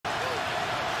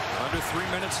Under 3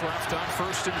 minutes left on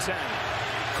 1st and 10.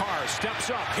 Carr steps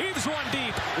up, heaves one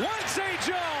deep. Zay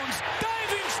Jones,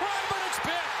 diving try, but it's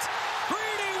picked.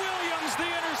 Greedy Williams, the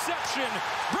interception.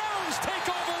 Browns take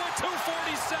over with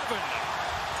 2:47.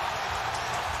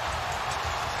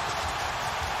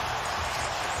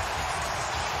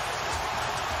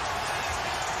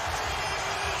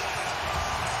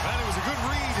 And it was a good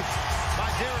read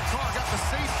by Derek Carr. Got the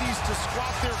safeties to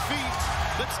squat their feet.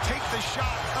 Let's take the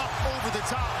shot up over the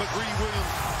top. But Greedy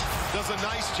Williams does a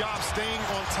nice job staying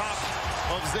on top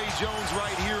of Zay Jones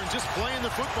right here and just playing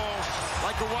the football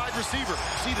like a wide receiver.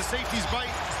 See the safeties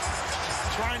bite,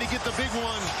 trying to get the big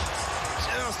one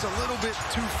just a little bit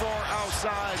too far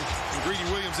outside. And Greedy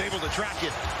Williams able to track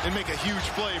it and make a huge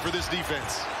play for this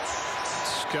defense.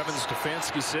 Kevin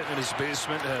Stefanski sitting in his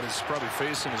basement, had his probably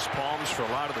face in his palms for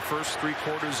a lot of the first 3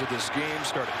 quarters of this game.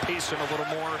 Started pacing a little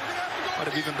more. Might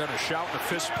have even been a shout and a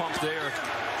fist pump there.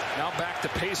 Now back to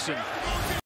pacing.